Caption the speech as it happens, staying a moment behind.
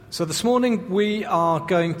So this morning we are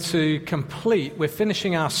going to we're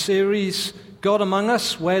finishing our series, God Among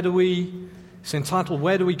Us. It's entitled,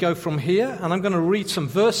 Where Do We Go From Here? And I'm going to read some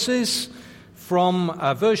verses from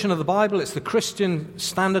a version of the Bible. It's the Christian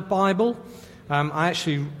Standard Bible. I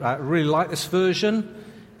actually really like this version.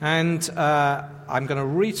 And I'm going to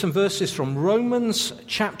read some verses from Romans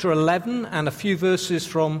chapter 11 and a few verses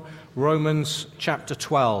from Romans chapter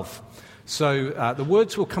 12. So the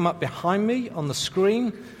words will come up behind me on the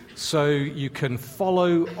screen, so you can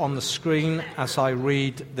follow on the screen as I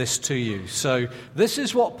read this to you. So this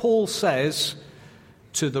is what Paul says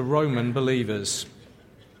to the Roman believers.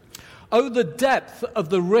 Oh, the depth of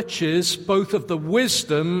the riches, both of the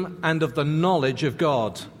wisdom and of the knowledge of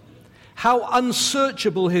God. How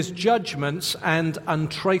unsearchable his judgments and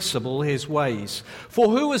untraceable his ways. For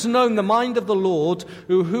who has known the mind of the Lord,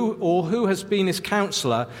 who has been his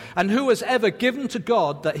counselor, and who has ever given to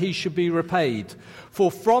God that he should be repaid?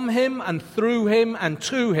 For from him and through him and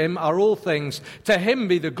to him are all things. To him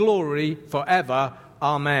be the glory forever.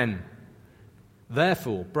 Amen.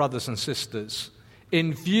 Therefore, brothers and sisters,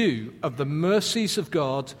 in view of the mercies of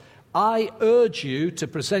God, I urge you to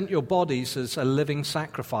present your bodies as a living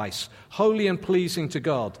sacrifice, holy and pleasing to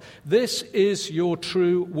God. This is your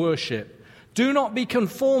true worship. Do not be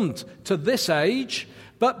conformed to this age,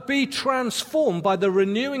 but be transformed by the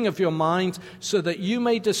renewing of your mind, so that you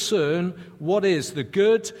may discern what is the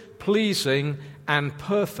good, pleasing, and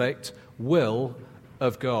perfect will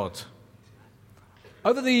of God.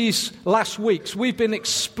 Over these last weeks, we've been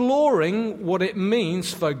exploring what it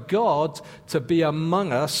means for God to be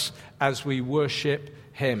among us as we worship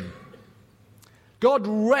him. God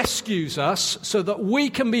rescues us so that we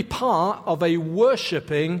can be part of a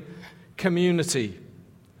worshiping community.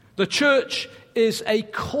 The church is a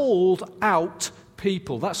called out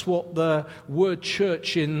people. That's what the word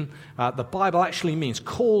church in the Bible actually means,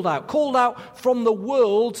 called out from the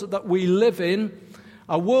world that we live in.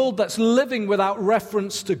 A world that's living without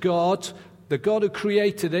reference to God, the God who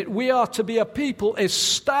created it. We are to be a people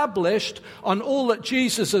established on all that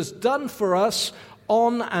Jesus has done for us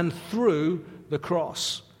on and through the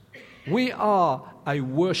cross. We are a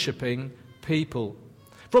worshiping people.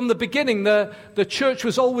 From the beginning, the church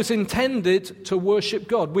was always intended to worship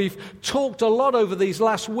God. We've talked a lot over these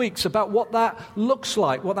last weeks about what that looks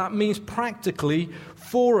like, what that means practically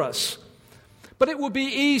for us. But it would be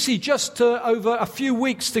easy just to, over a few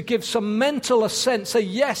weeks, to give some mental assent, say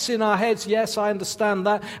yes in our heads, yes, I understand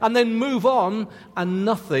that, and then move on and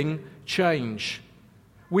nothing change.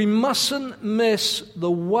 We mustn't miss the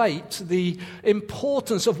weight, the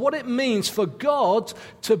importance of what it means for God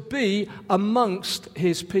to be amongst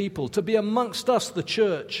his people, to be amongst us, the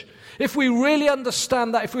church. If we really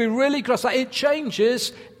understand that, if we really grasp that, it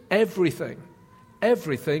changes everything.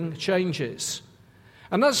 Everything changes.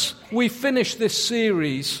 And as we finish this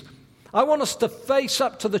series, I want us to face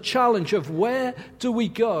up to the challenge of where do we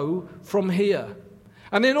go from here?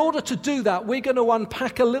 And in order to do that, we're going to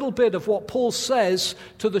unpack a little bit of what Paul says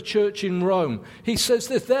to the church in Rome. He says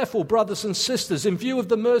this, therefore, brothers and sisters, in view of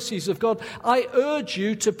the mercies of God, I urge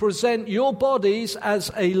you to present your bodies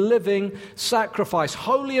as a living sacrifice,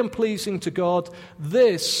 holy and pleasing to God.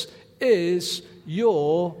 This is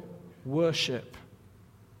your worship.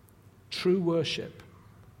 True worship.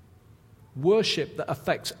 Worship that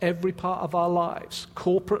affects every part of our lives,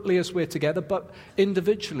 corporately as we're together, but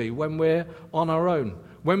individually when we're on our own,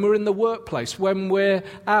 when we're in the workplace, when we're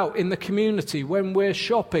out in the community, when we're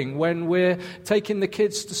shopping, when we're taking the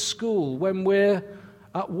kids to school, when we're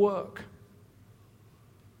at work.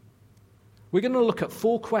 We're going to look at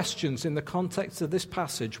 4 questions in the context of this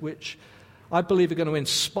passage, which I believe are going to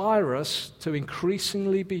inspire us to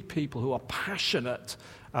increasingly be people who are passionate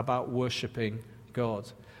about worshiping God.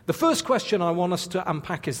 The first question I want us to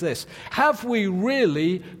unpack is this. Have we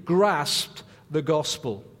really grasped the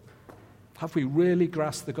gospel? Have we really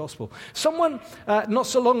grasped the gospel? Someone not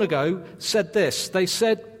so long ago said this. They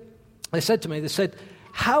said to me,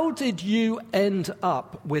 how did you end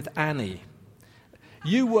up with Annie?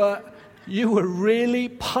 You were really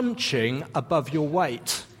punching above your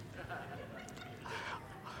weight.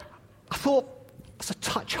 I thought, that's a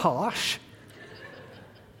touch harsh.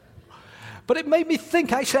 But it made me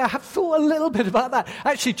think, actually, I have thought a little bit about that.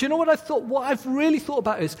 Actually, do you know what I thought? What I've really thought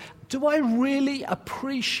about is, do I really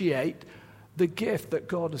appreciate the gift that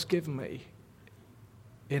God has given me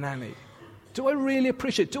in Annie? Do I really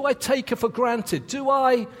appreciate it? Do I take her for granted? Do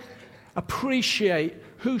I appreciate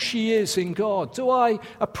who she is in God? Do I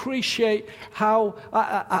appreciate how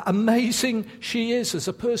amazing she is as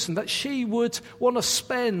a person, that she would want to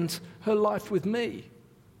spend her life with me?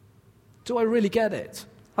 Do I really get it?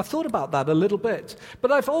 I've thought about that a little bit.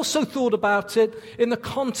 But I've also thought about it in the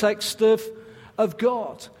context of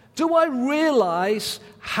God. Do I realize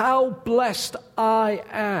how blessed I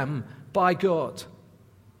am by God?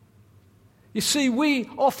 You see, we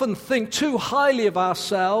often think too highly of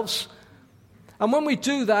ourselves, and when we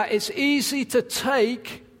do that, it's easy to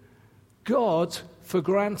take God for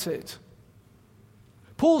granted.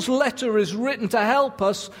 Paul's letter is written to help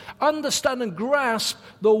us understand and grasp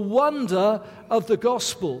the wonder of the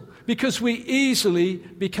gospel, because we easily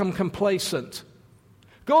become complacent.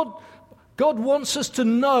 God wants us to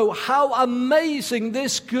know how amazing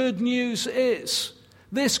this good news is,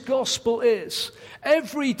 this gospel is.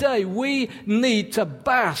 Every day we need to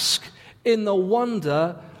bask in the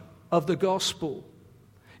wonder of the gospel.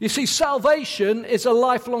 You see, salvation is a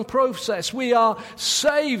lifelong process. We are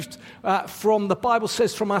saved from, the Bible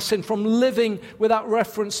says, from our sin, from living without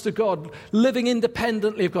reference to God, living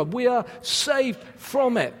independently of God. We are saved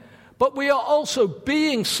from it. But we are also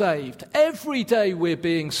being saved. Every day we're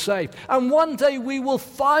being saved. And one day we will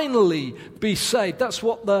finally be saved. That's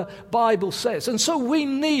what the Bible says. And so we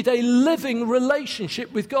need a living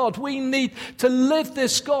relationship with God. We need to live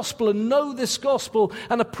this gospel and know this gospel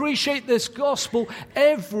and appreciate this gospel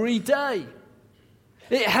every day.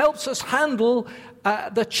 It helps us handle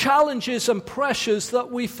the challenges and pressures that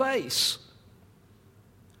we face.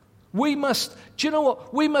 We must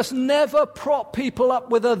never prop people up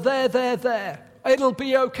with a there. It'll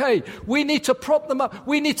be okay. We need to prop them up.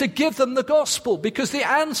 We need to give them the gospel, because the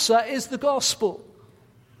answer is the gospel.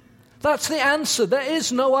 That's the answer. There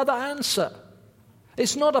is no other answer.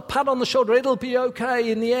 It's not a pat on the shoulder. It'll be okay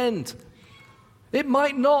in the end. It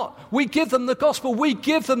might not. We give them the gospel. We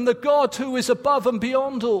give them the God who is above and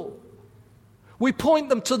beyond all. We point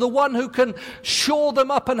them to the one who can shore them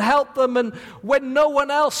up and help them, and when no one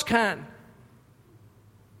else can.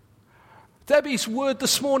 Debbie's word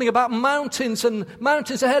this morning about mountains and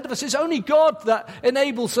mountains ahead of us. It's only God that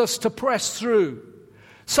enables us to press through.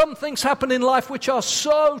 Some things happen in life which are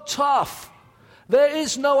so tough. There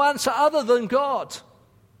is no answer other than God.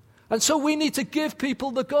 And so we need to give people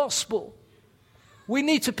the gospel. We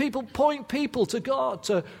need to point people to God,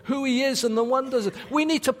 to who He is and the wonders. We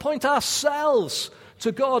need to point ourselves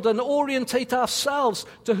to God and orientate ourselves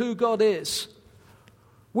to who God is.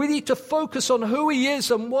 We need to focus on who He is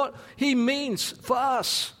and what He means for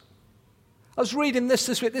us. I was reading this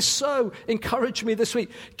week. This so encouraged me this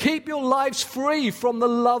week. Keep your lives free from the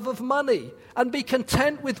love of money and be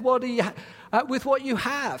content with what you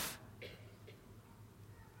have.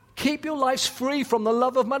 Keep your lives free from the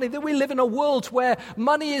love of money. That we live in a world where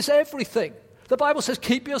money is everything. The Bible says,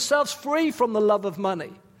 keep yourselves free from the love of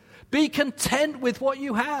money. Be content with what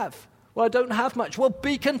you have. Well, I don't have much. Well,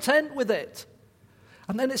 be content with it.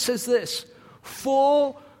 And then it says this,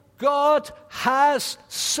 for God has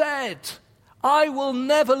said, I will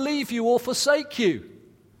never leave you or forsake you.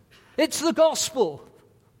 It's the gospel.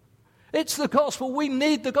 It's the gospel. We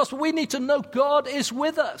need the gospel. We need to know God is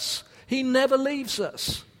with us. He never leaves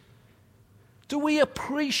us. Do we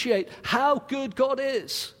appreciate how good God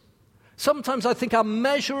is? Sometimes I think our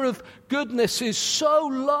measure of goodness is so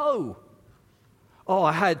low. Oh,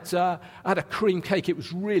 I had a cream cake. It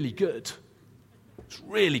was really good. It's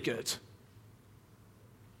really good.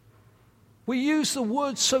 We use the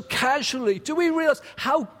word so casually. Do we realize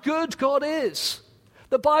how good God is?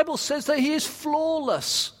 The Bible says that He is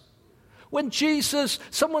flawless. When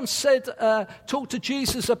someone talked to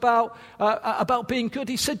Jesus about being good,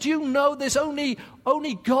 He said, do you know there's only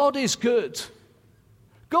God is good?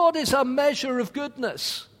 God is our measure of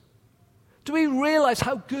goodness. Do we realize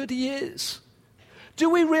how good He is? Do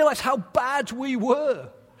we realize how bad we were?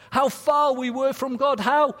 How far we were from God?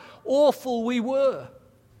 How awful we were?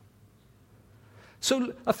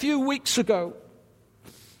 So a few weeks ago,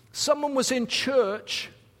 someone was in church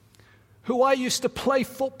who I used to play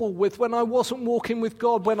football with when I wasn't walking with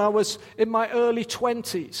God, when I was in my early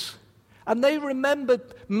 20s. And they remembered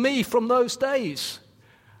me from those days.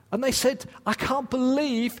 And they said, I can't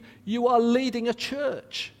believe you are leading a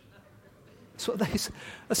church. That's what they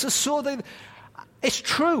said. It's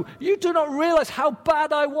true. You do not realize how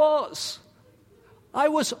bad I was.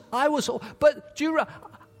 But do you realize,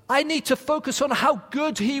 I need to focus on how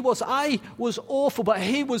good He was. I was awful, but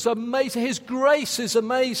He was amazing. His grace is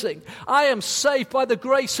amazing. I am saved by the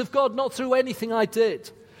grace of God, not through anything I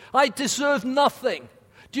did. I deserve nothing.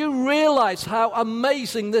 Do you realize how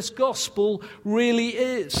amazing this gospel really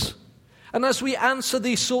is? And as we answer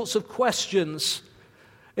these sorts of questions,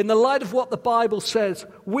 in the light of what the Bible says,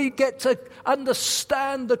 we get to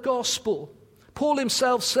understand the gospel. Paul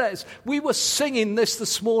himself says, we were singing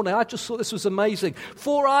this morning. I just thought this was amazing.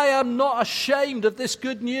 For I am not ashamed of this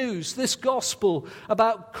good news, this gospel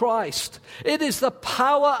about Christ. It is the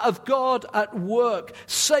power of God at work,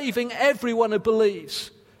 saving everyone who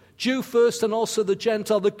believes. Jew first and also the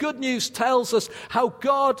Gentile. The good news tells us how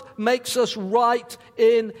God makes us right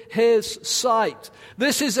in his sight.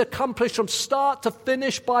 This is accomplished from start to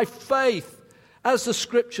finish by faith. As the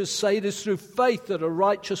scriptures say, it is through faith that a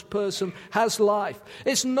righteous person has life.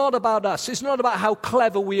 It's not about us. It's not about how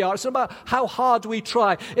clever we are. It's not about how hard we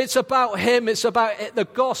try. It's about him. It's about the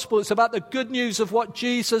gospel. It's about the good news of what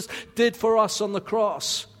Jesus did for us on the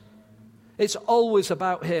cross. It's always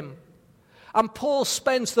about him. And Paul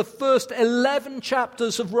spends the first 11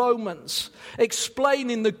 chapters of Romans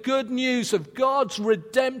explaining the good news of God's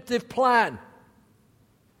redemptive plan,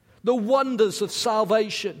 the wonders of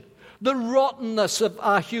salvation, the rottenness of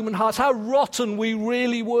our human hearts, how rotten we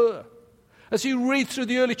really were. As you read through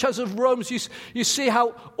the early chapters of Romans, you see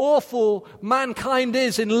how awful mankind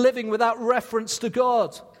is in living without reference to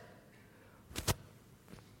God.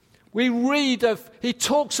 We read he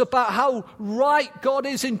talks about how right God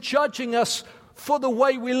is in judging us for the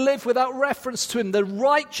way we live without reference to him. The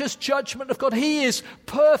righteous judgment of God. He is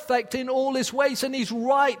perfect in all his ways, and he's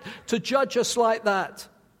right to judge us like that.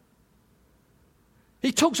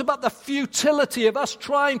 He talks about the futility of us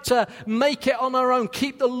trying to make it on our own,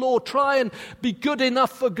 keep the law, try and be good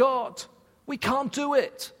enough for God. We can't do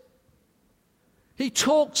it. He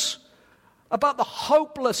talks about the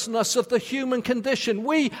hopelessness of the human condition.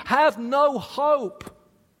 We have no hope.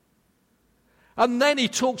 And then he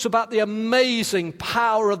talks about the amazing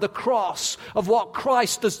power of the cross, of what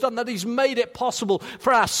Christ has done, that he's made it possible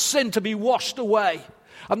for our sin to be washed away,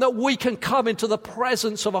 and that we can come into the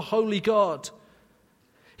presence of a holy God.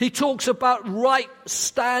 He talks about right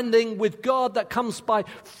standing with God that comes by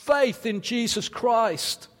faith in Jesus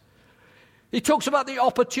Christ. He talks about the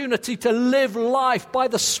opportunity to live life by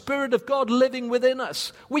the Spirit of God living within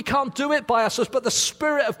us. We can't do it by ourselves, but the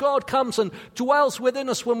Spirit of God comes and dwells within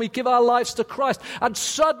us when we give our lives to Christ. And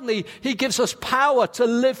suddenly he gives us power to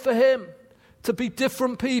live for him, to be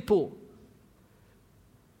different people.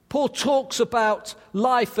 Paul talks about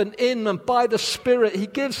life and in and by the Spirit. He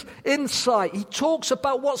gives insight. He talks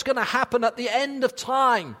about what's going to happen at the end of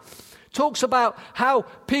time. Talks about how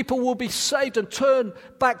people will be saved and turn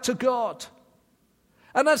back to God.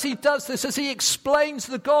 And as he does this, as he explains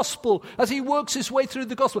the gospel, as he works his way through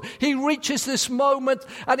the gospel, he reaches this moment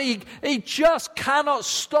and he just cannot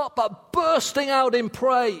stop but bursting out in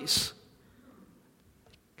praise.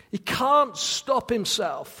 He can't stop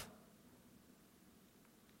himself.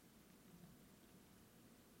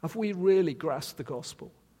 Have we really grasped the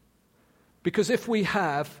gospel? Because if we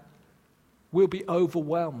have, we'll be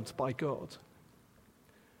overwhelmed by God.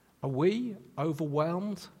 Are we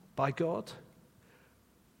overwhelmed by God?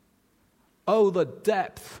 Oh, the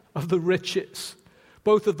depth of the riches,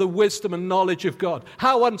 both of the wisdom and knowledge of God.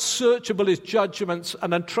 How unsearchable his judgments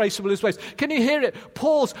and untraceable his ways. Can you hear it?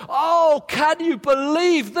 Paul's, oh, can you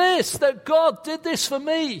believe this, that God did this for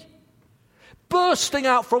me? Bursting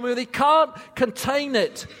out from him, he can't contain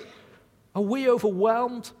it. Are we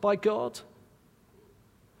overwhelmed by God?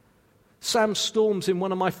 Sam Storms, in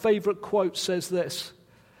one of my favorite quotes, says this: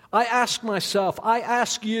 I ask myself, I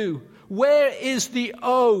ask you, where is the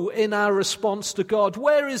O in our response to God?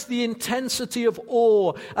 Where is the intensity of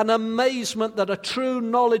awe and amazement that a true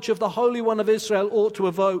knowledge of the Holy One of Israel ought to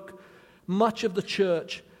evoke? Much of the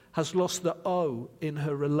church has lost the O in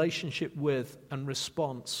her relationship with and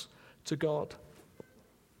response to God.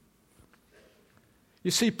 You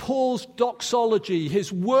see, Paul's doxology,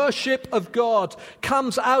 his worship of God,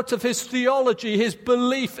 comes out of his theology, his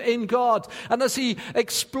belief in God. And as he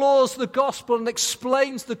explores the gospel and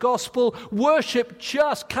explains the gospel, worship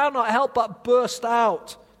just cannot help but burst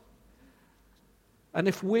out. And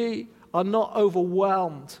if we are not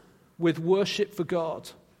overwhelmed with worship for God,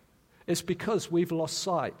 it's because we've lost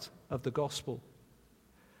sight of the gospel.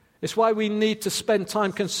 It's why we need to spend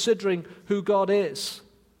time considering who God is.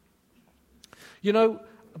 You know,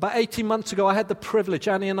 about 18 months ago,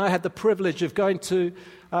 Annie and I had the privilege of going to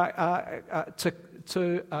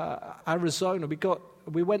Arizona.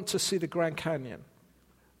 We went to see the Grand Canyon.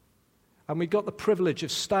 And we got the privilege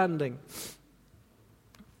of standing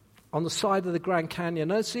on the side of the Grand Canyon.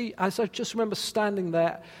 As I just remember standing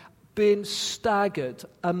there, being staggered,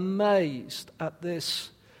 amazed at this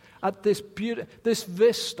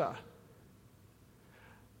vista.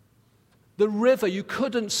 The river, you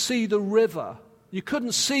couldn't see the river. You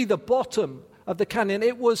couldn't see the bottom of the canyon.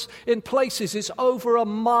 It was, in places, it's over a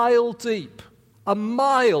mile deep. A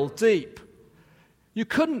mile deep. You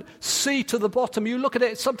couldn't see to the bottom. You look at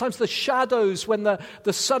it, sometimes the shadows when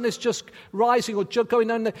the sun is just rising or going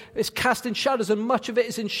down, it's cast in shadows, and much of it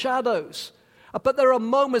is in shadows. But there are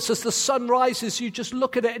moments as the sun rises, you just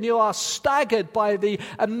look at it and you are staggered by the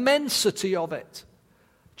immensity of it,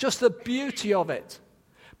 just the beauty of it.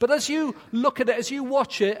 But as you look at it, as you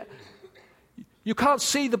watch it, you can't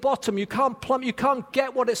see the bottom, you can't plumb, you can't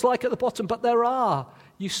get what it's like at the bottom, but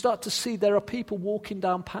you start to see there are people walking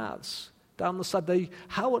down paths. Down the side.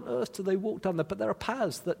 How on earth do they walk down there? But there are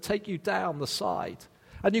paths that take you down the side.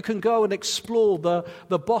 And you can go and explore the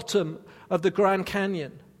bottom of the Grand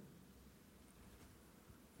Canyon.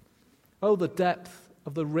 Oh, the depth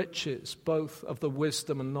of the riches, both of the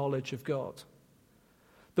wisdom and knowledge of God.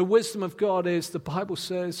 The wisdom of God the Bible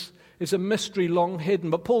says, is a mystery long hidden.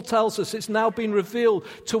 But Paul tells us it's now been revealed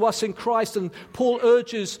to us in Christ. And Paul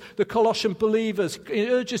urges the Colossian believers, he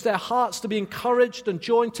urges their hearts to be encouraged and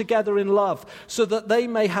joined together in love so that they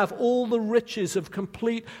may have all the riches of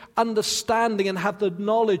complete understanding and have the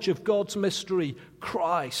knowledge of God's mystery,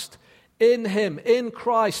 Christ. In him, in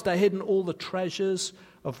Christ, are hidden all the treasures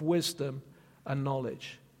of wisdom and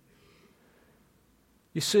knowledge.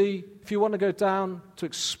 You see, if you want to go down to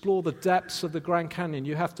explore the depths of the Grand Canyon,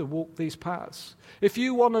 you have to walk these paths. If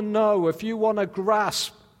you want to know, if you want to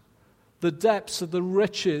grasp the depths of the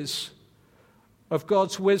riches of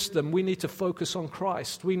God's wisdom, we need to focus on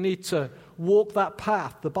Christ. We need to walk that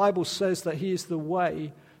path. The Bible says that he is the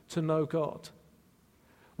way to know God.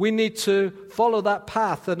 We need to follow that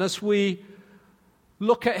path, and as we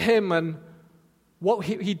look at him and what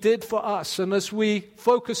he did for us, and as we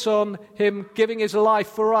focus on him giving his life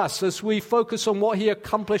for us, as we focus on what he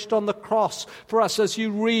accomplished on the cross for us, as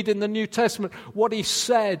you read in the New Testament what he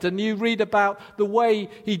said, and you read about the way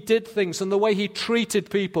he did things and the way he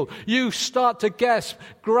treated people, you start to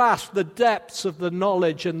grasp the depths of the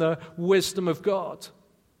knowledge and the wisdom of God.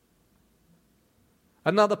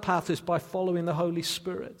 Another path is by following the Holy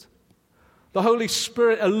Spirit. The Holy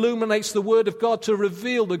Spirit illuminates the Word of God to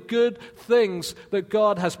reveal the good things that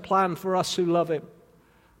God has planned for us who love him.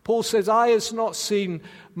 Paul says, eye has not seen,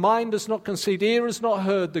 mind has not conceived, ear has not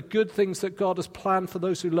heard the good things that God has planned for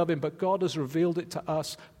those who love him, but God has revealed it to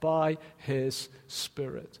us by his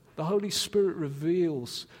Spirit. The Holy Spirit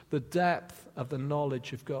reveals the depth of the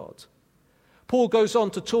knowledge of God. Paul goes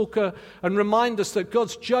on to talk and remind us that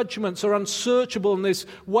God's judgments are unsearchable and his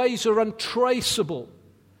ways are untraceable.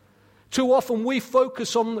 Too often we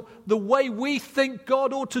focus on the way we think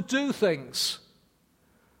God ought to do things.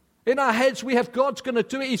 In our heads we have God's going to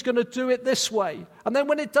do it, he's going to do it this way. And then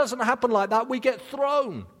when it doesn't happen like that, we get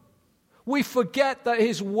thrown. We forget that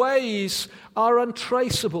his ways are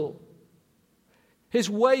untraceable. His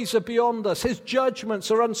ways are beyond us. His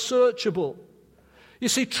judgments are unsearchable. You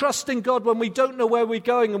see, trusting God when we don't know where we're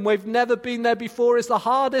going and we've never been there before is the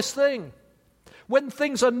hardest thing. When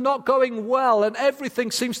things are not going well and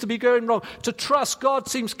everything seems to be going wrong, to trust God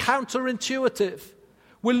seems counterintuitive.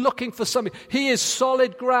 We're looking for something. He is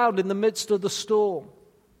solid ground in the midst of the storm.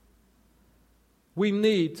 We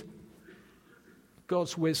need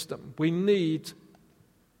God's wisdom. We need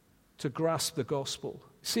to grasp the gospel.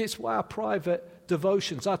 See, it's why our private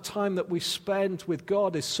devotions, our time that we spend with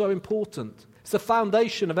God is so important. It's the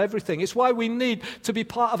foundation of everything. It's why we need to be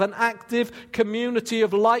part of an active community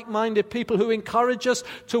of like-minded people who encourage us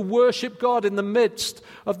to worship God in the midst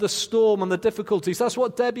of the storm and the difficulties. That's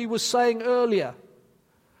what Debbie was saying earlier.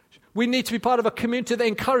 We need to be part of a community that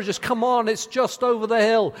encourages, come on, it's just over the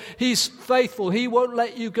hill. He's faithful. He won't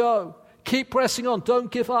let you go. Keep pressing on.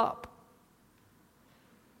 Don't give up.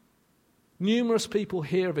 Numerous people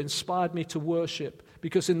here have inspired me to worship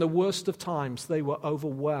because in the worst of times they were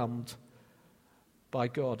overwhelmed by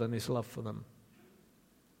God and his love for them.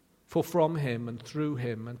 For from him and through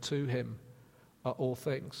him and to him are all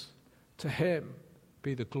things. To him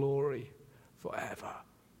be the glory forever.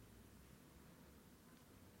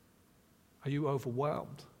 Are you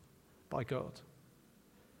overwhelmed by God?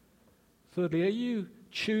 Thirdly, are you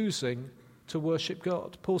choosing to worship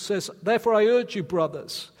God? Paul says, therefore I urge you,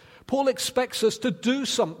 brothers. Paul expects us to do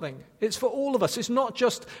something. It's for all of us. It's not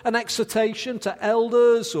just an exhortation to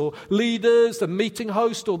elders or leaders, the meeting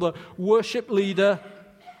host or the worship leader.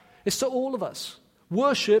 It's to all of us.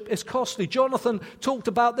 Worship is costly. Jonathan talked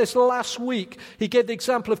about this last week. He gave the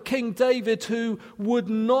example of King David who would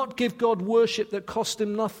not give God worship that cost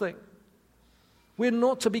him nothing. We're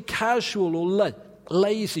not to be casual or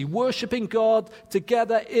lazy. Worshipping God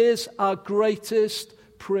together is our greatest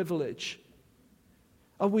privilege.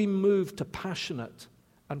 Are we moved to passionate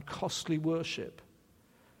and costly worship?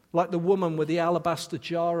 Like the woman with the alabaster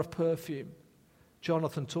jar of perfume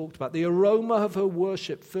Jonathan talked about. The aroma of her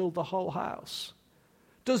worship filled the whole house.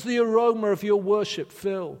 Does the aroma of your worship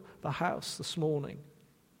fill the house this morning?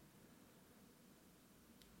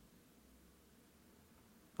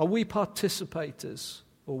 Are we participators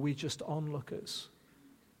or are we just onlookers?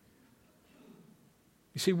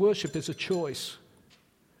 You see, worship is a choice.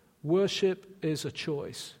 Worship is a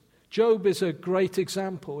choice. Job is a great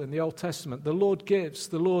example in the Old Testament. The Lord gives,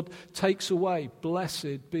 the Lord takes away.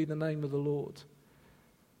 Blessed be the name of the Lord.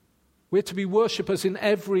 We're to be worshippers in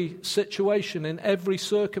every situation, in every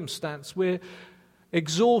circumstance. We're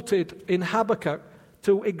exalted in Habakkuk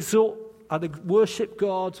to exalt and worship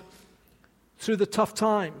God through the tough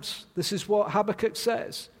times. This is what Habakkuk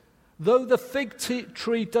says. Though the fig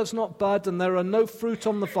tree does not bud and there are no fruit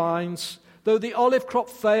on the vines, though the olive crop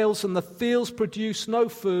fails and the fields produce no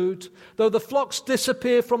food, though the flocks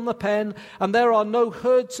disappear from the pen and there are no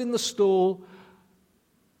herds in the stall,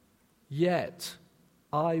 yet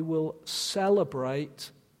I will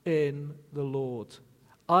celebrate in the Lord.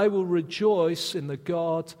 I will rejoice in the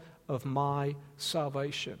God of my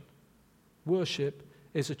salvation. Worship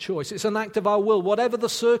is a choice. It's an act of our will, whatever the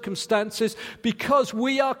circumstances, because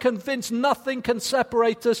we are convinced nothing can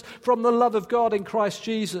separate us from the love of God in Christ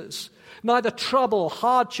Jesus. Neither trouble,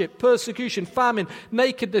 hardship, persecution, famine,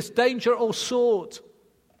 nakedness, danger, or sword.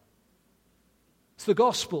 It's the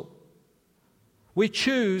gospel. We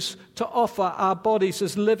choose to offer our bodies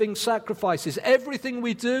as living sacrifices. Everything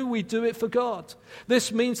we do it for God.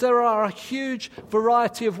 This means there are a huge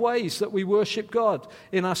variety of ways that we worship God.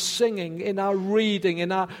 In our singing, in our reading,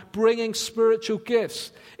 in our bringing spiritual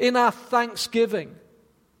gifts, in our thanksgiving,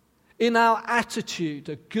 in our attitude,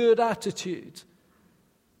 a good attitude,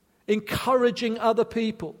 encouraging other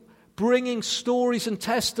people, bringing stories and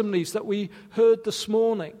testimonies that we heard this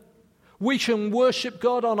morning. We can worship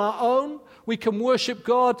God on our own. We can worship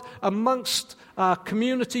God amongst our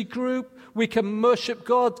community group. We can worship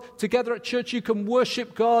God together at church. You can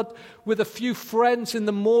worship God with a few friends in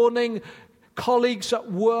the morning, colleagues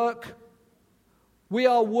at work. We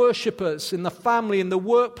are worshipers in the family, in the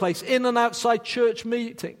workplace, in and outside church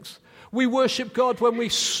meetings. We worship God when we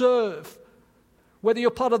serve. Whether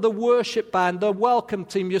you're part of the worship band, the welcome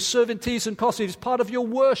team, you're serving teas and coffee, it's part of your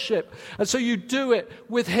worship. And so you do it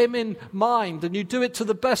with Him in mind, and you do it to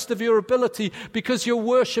the best of your ability because you're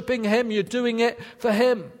worshiping Him, you're doing it for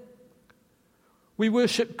Him. We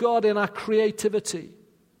worship God in our creativity.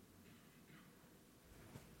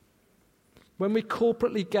 When we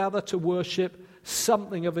corporately gather to worship,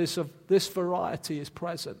 something of this variety is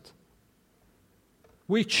present.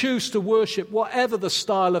 We choose to worship whatever the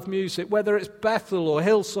style of music, whether it's Bethel or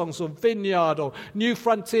Hillsongs or Vineyard or New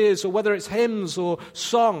Frontiers, or whether it's hymns or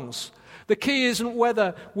songs. The key isn't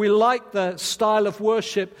whether we like the style of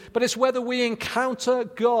worship, but it's whether we encounter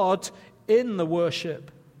God in the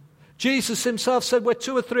worship. Jesus Himself said, where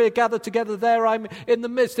two or three are gathered together, there I'm in the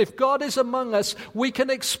midst. If God is among us, we can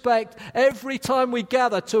expect every time we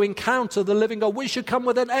gather to encounter the living God. We should come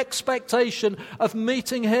with an expectation of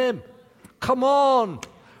meeting Him. Come on,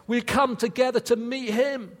 we come together to meet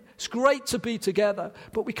Him. It's great to be together,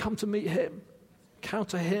 but we come to meet Him,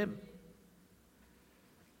 encounter Him.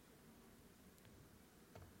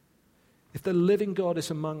 If the living God is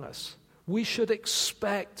among us, we should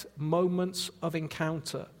expect moments of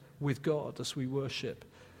encounter with God as we worship.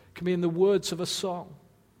 It can be in the words of a song,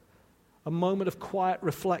 a moment of quiet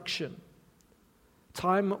reflection,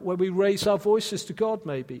 time where we raise our voices to God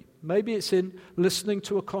maybe. Maybe it's in listening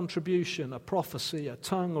to a contribution, a prophecy, a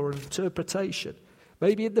tongue, or an interpretation.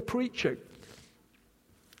 Maybe in the preaching.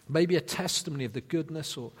 Maybe a testimony of the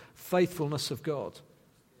goodness or faithfulness of God.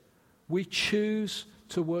 We choose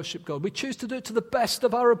to worship God. We choose to do it to the best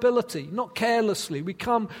of our ability, not carelessly. We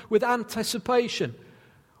come with anticipation.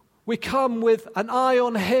 We come with an eye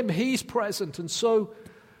on Him. He's present, and so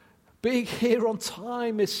being here on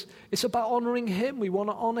time is about honoring Him. We want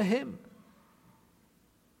to honor Him.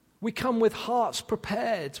 We come with hearts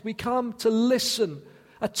prepared. We come to listen,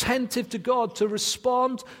 attentive to God, to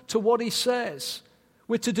respond to what He says.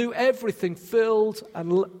 We're to do everything filled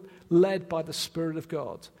and led by the Spirit of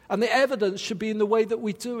God. And the evidence should be in the way that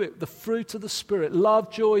we do it. The fruit of the Spirit,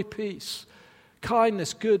 love, joy, peace,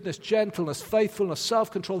 kindness, goodness, gentleness, faithfulness,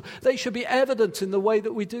 self-control. They should be evident in the way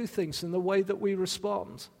that we do things, in the way that we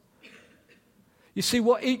respond. You see,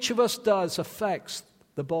 what each of us does affects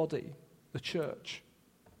the body, the church.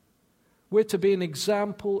 We're to be an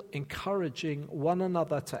example, encouraging one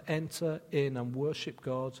another to enter in and worship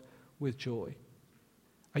God with joy.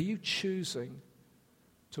 Are you choosing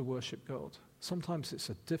to worship God? Sometimes it's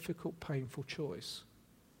a difficult, painful choice.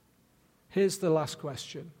 Here's the last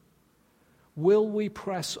question. Will we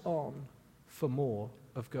press on for more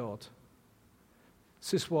of God?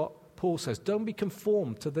 This is what Paul says, don't be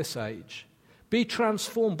conformed to this age. Be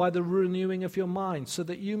transformed by the renewing of your mind so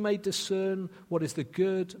that you may discern what is the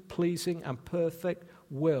good, pleasing, and perfect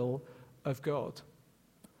will of God.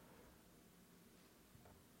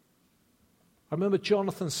 I remember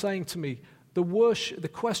Jonathan saying to me, the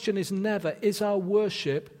question is never, is our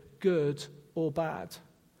worship good or bad?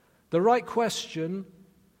 The right question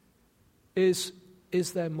is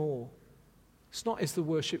there more? It's not, is the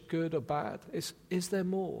worship good or bad? It's, is there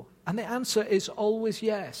more? And the answer is always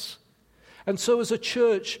yes. And so as a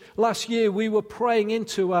church, last year we were praying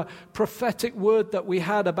into a prophetic word that we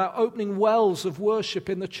had about opening wells of worship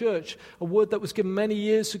in the church, a word that was given many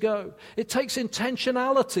years ago. It takes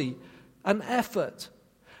intentionality and effort.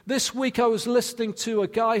 This week I was listening to a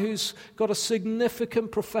guy who's got a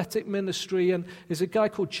significant prophetic ministry, and is a guy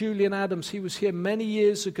called Julian Adams. He was here many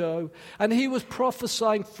years ago, and he was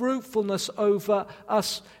prophesying fruitfulness over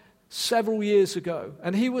us several years ago.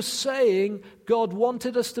 And he was saying God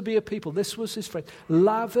wanted us to be a people, this was his phrase,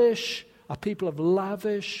 a people of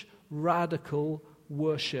lavish, radical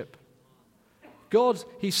worship. God,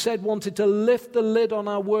 he said, wanted to lift the lid on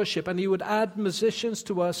our worship, and he would add musicians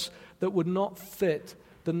to us that would not fit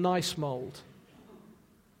the nice mold.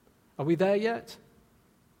 Are we there yet?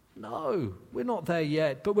 No, we're not there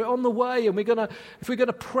yet, but we're on the way, and if we're going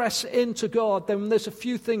to press into God, then there's a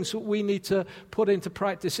few things that we need to put into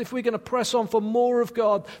practice. If we're going to press on for more of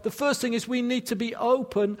God, the first thing is we need to be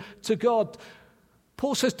open to God.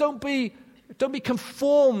 Paul says, don't be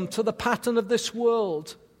conformed to the pattern of this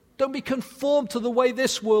world. Don't be conformed to the way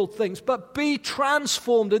this world thinks, but be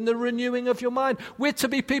transformed in the renewing of your mind. We're to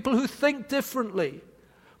be people who think differently.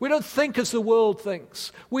 We don't think as the world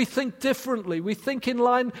thinks. We think differently. We think in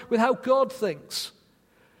line with how God thinks.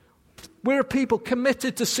 We're a people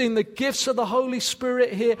committed to seeing the gifts of the Holy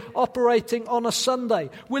Spirit here operating on a Sunday.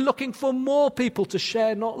 We're looking for more people to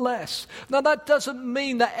share, not less. Now, that doesn't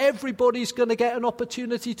mean that everybody's going to get an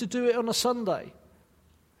opportunity to do it on a Sunday.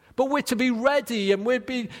 But we're to be ready, and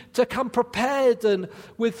to come prepared and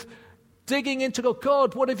with digging into God.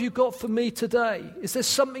 God, what have you got for me today? Is there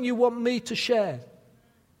something you want me to share?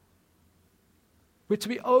 We're to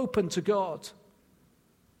be open to God.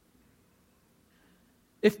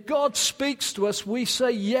 If God speaks to us, we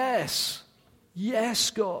say yes. Yes,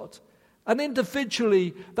 God. And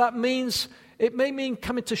individually, it may mean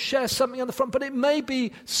coming to share something on the front, but it may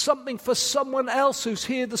be something for someone else who's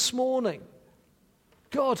here this morning.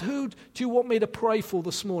 God, who do you want me to pray for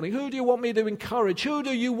this morning? Who do you want me to encourage? Who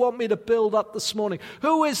do you want me to build up this morning?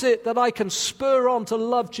 Who is it that I can spur on to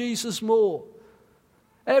love Jesus more?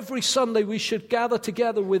 Every Sunday we should gather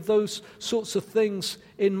together with those sorts of things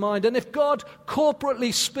in mind. And if God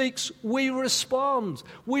corporately speaks, we respond.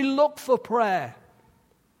 We look for prayer.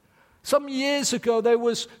 Some years ago there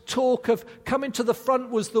was talk of coming to the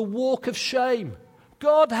front was the walk of shame.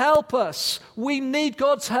 God help us. We need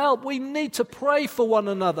God's help. We need to pray for one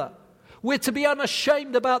another. We're to be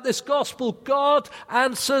unashamed about this gospel. God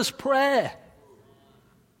answers prayer.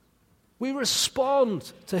 We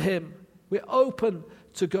respond to him. We're open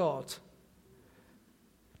to God.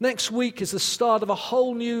 Next week is the start of a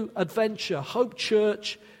whole new adventure. Hope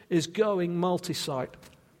Church is going multi-site.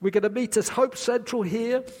 We're going to meet at Hope Central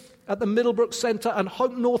here at the Middlebrook Centre and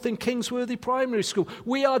Hope North in Kingsworthy Primary School.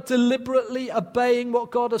 We are deliberately obeying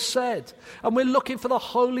what God has said, and we're looking for the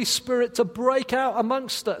Holy Spirit to break out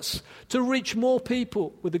amongst us, to reach more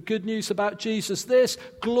people with the good news about Jesus, this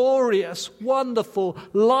glorious, wonderful,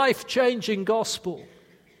 life-changing gospel.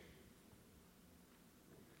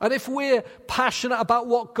 And if we're passionate about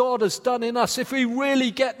what God has done in us, if we really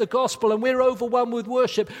get the gospel and we're overwhelmed with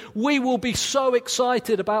worship, we will be so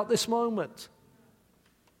excited about this moment.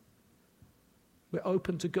 We're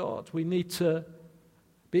open to God. We need to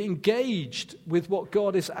be engaged with what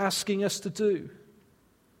God is asking us to do.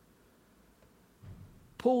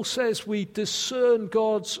 Paul says we discern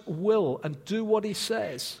God's will and do what he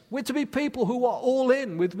says. We're to be people who are all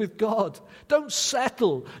in with God. Don't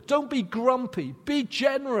settle. Don't be grumpy. Be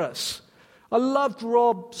generous. I loved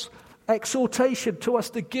Rob's exhortation to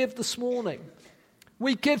us to give this morning.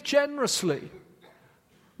 We give generously.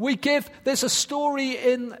 We give. There's a story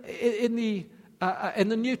in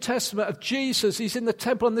the New Testament of Jesus. He's in the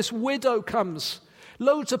temple and this widow comes.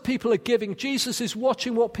 Loads of people are giving. Jesus is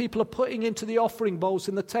watching what people are putting into the offering bowls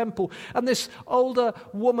in the temple. And this older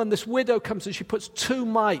woman, this widow, comes and she puts 2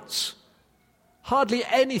 mites. Hardly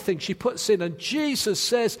anything she puts in. And Jesus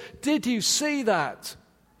says, did you see that?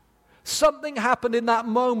 Something happened in that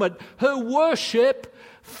moment. Her worship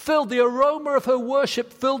the aroma of her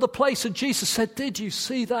worship filled the place. And Jesus said, did you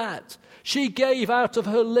see that? She gave out of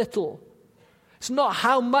her little. It's not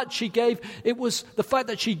how much she gave. It was the fact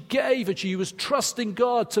that she gave and she was trusting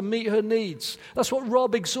God to meet her needs. That's what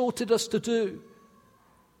Rob exhorted us to do.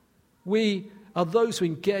 We are those who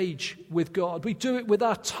engage with God. We do it with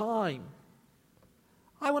our time.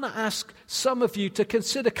 I want to ask some of you to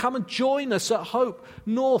consider, come and join us at Hope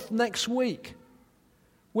North next week.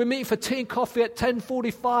 We're meeting for tea and coffee at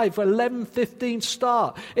 10:45, 11:15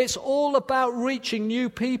 start. It's all about reaching new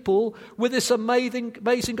people with this amazing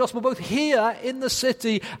gospel, both here in the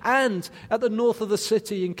city and at the north of the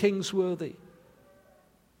city in Kingsworthy.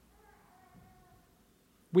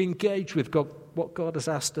 We engage with God, what God has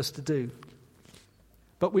asked us to do.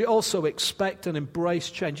 But we also expect and embrace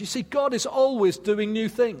change. You see, God is always doing new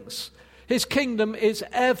things. His kingdom is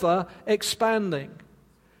ever expanding.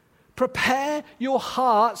 Prepare your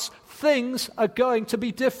hearts. Things are going to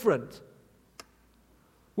be different.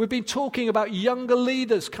 We've been talking about younger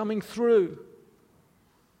leaders coming through.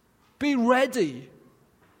 Be ready.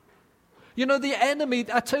 You know, the enemy,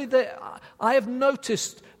 I tell you that I have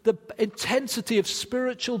noticed the intensity of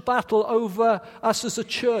spiritual battle over us as a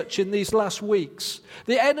church in these last weeks.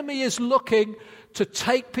 The enemy is looking to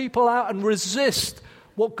take people out and resist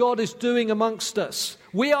what God is doing amongst us.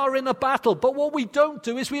 We are in a battle, but what we don't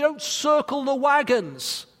do is we don't circle the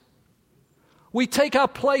wagons. We take our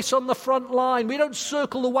place on the front line. We don't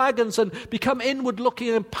circle the wagons and become inward looking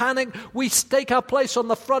and panic. We take our place on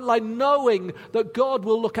the front line knowing that God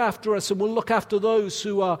will look after us and will look after those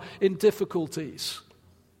who are in difficulties.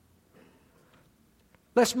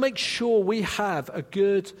 Let's make sure we have a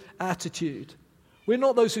good attitude. We're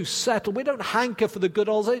not those who settle. We don't hanker for the good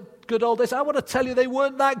old days. I want to tell you, they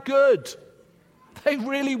weren't that good. They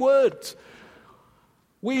really weren't.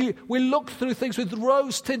 We look through things with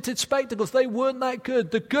rose-tinted spectacles. They weren't that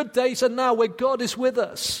good. The good days are now where God is with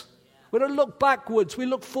us. We don't look backwards. We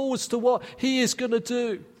look forwards to what He is going to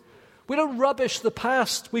do. We don't rubbish the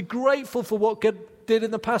past. We're grateful for what God did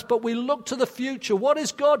in the past, but we look to the future. What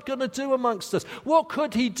is God going to do amongst us? What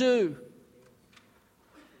could He do?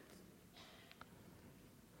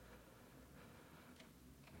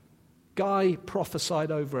 Guy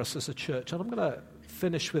prophesied over us as a church, and I'm going to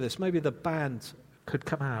finish with this. Maybe the band could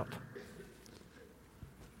come out.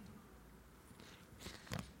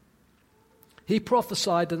 He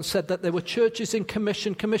prophesied and said that there were churches in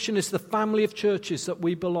commission. Commission is the family of churches that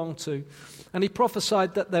we belong to. And he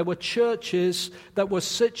prophesied that there were churches that were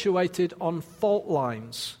situated on fault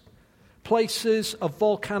lines, places of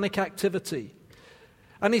volcanic activity.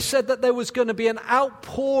 And he said that there was going to be an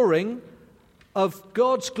outpouring of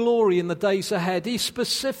God's glory in the days ahead. He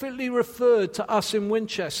specifically referred to us in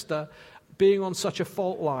Winchester being on such a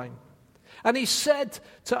fault line. And he said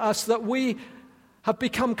to us that we have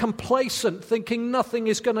become complacent, thinking nothing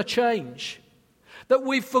is going to change. That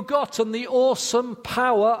we've forgotten the awesome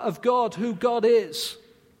power of God, who God is.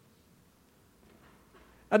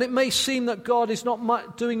 And it may seem that God is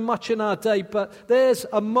not doing much in our day, but there's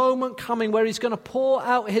a moment coming where He's going to pour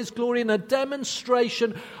out His glory in a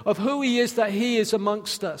demonstration of who He is, that He is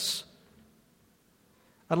amongst us.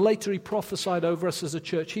 And later He prophesied over us as a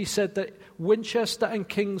church. He said that Winchester and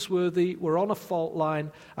Kingsworthy were on a fault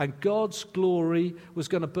line and God's glory was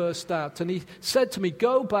going to burst out. And He said to me,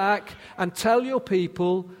 go back and tell your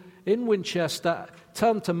people in Winchester,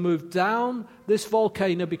 tell them to move down this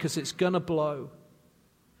volcano because it's going to blow.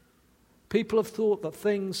 People have thought that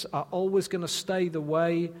things are always going to stay the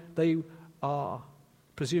way they are,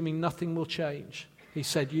 presuming nothing will change. He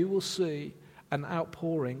said, you will see an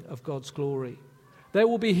outpouring of God's glory. There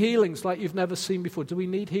will be healings like you've never seen before. Do we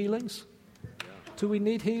need healings? Do we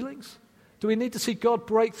need healings? Do we need to see God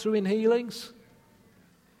break through in healings?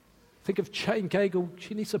 Think of Jane Gagel.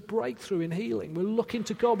 She needs a breakthrough in healing. We're looking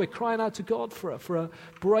to God. We're crying out to God for a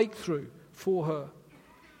breakthrough for her.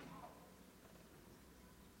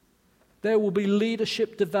 There will be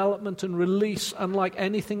leadership development and release unlike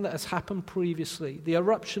anything that has happened previously. The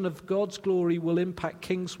eruption of God's glory will impact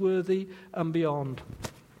Kingsworthy and beyond.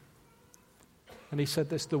 And he said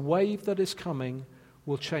this, the wave that is coming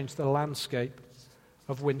will change the landscape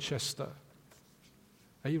of Winchester.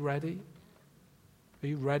 Are you ready? Are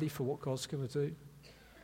you ready for what God's going to do?